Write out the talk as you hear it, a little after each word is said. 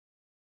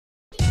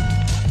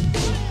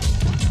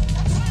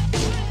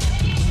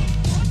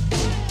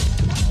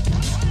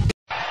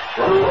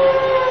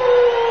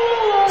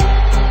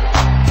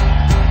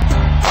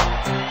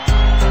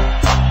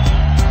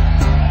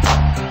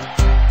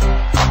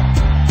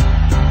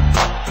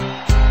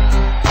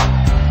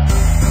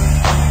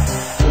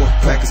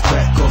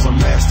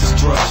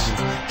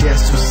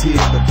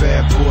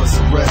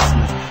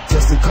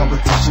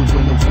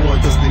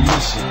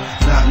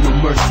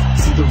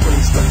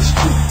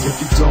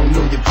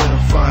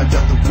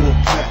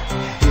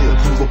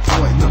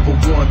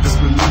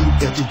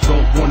that you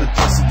don't wanna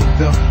tussle with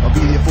them. I'll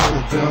be there for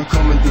them,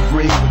 come in the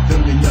ring with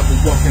them. You're never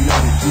walking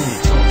out again.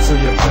 Don't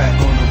turn your back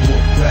on the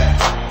Wolfpac.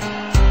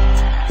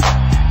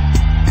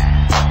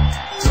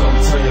 Don't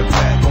turn your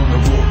back on the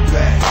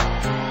Wolfpac.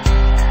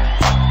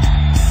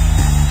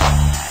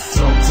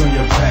 Don't turn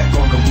your back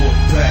on the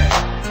Wolfpac.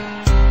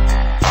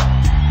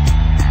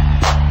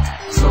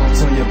 Don't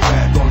turn your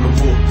back on the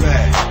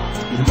Wolfpac.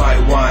 You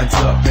might wind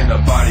up in a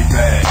body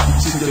bag.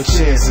 You took your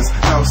chances,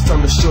 now it's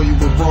time to show you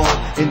we're wrong.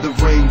 In the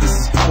rain, this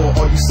is for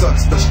all you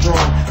sucks that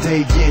strong.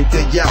 Day in,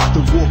 day out, the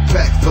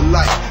Wolfpac for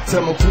life.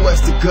 Tell me who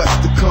has the guts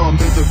to come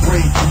in the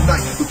rain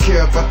tonight. We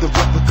care about the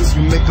replicas,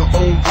 we make our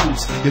own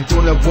rules. You're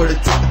doing that what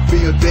it takes to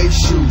fill their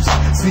shoes.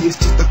 See, it's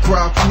just a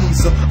crowd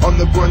pleaser. On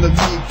the run to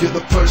leave, you're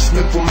the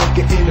punishment for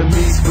making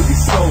enemies for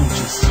these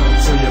soldiers. Don't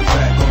turn your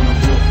back on the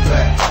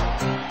Wolfpac.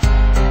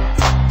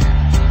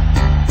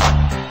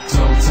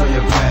 Don't turn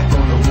your back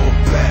on the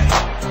Wolfpac.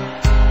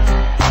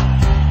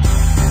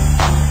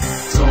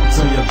 Don't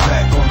turn your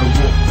back on the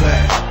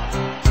Wolfpac.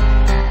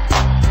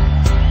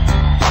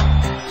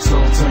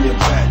 Don't turn your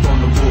back on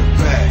the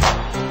Wolfpac.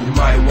 You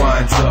might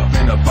wind up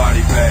in a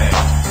body bag.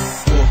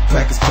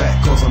 Wolfpac is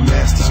back, causing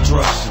mass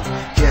destruction.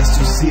 Guess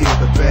who's here?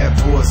 The bad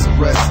boys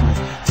arrest me.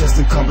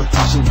 Testing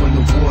competition, win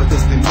the war,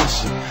 that's their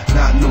mission.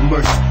 Not no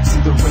mercy, see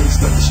the rains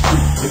like the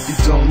street. If you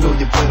don't know,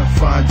 you better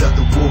find out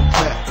the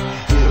Wolfpac.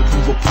 Here to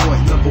prove a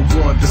point, number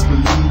one, just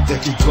believe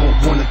that you don't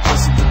wanna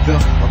tussle with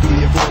them. I'll be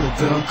there for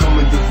them, come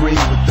in the ring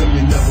with them,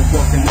 you're never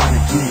walking out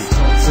again.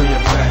 Don't turn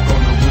your back on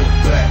the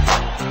Wolfpac.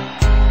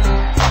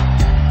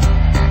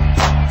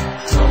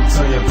 Don't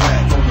turn your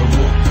back on the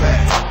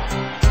Wolfpac.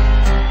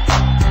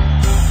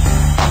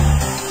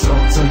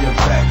 Don't turn your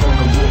back on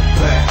the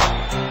Wolfpac.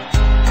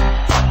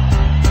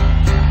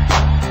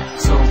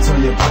 Don't turn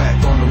your back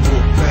on the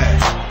Wolfpac.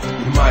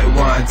 You might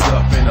wind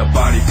up in a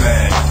body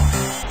bag.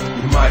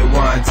 You might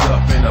wind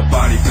up in a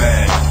body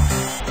bag.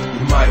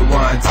 You might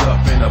wind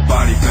up in a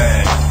body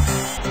bag.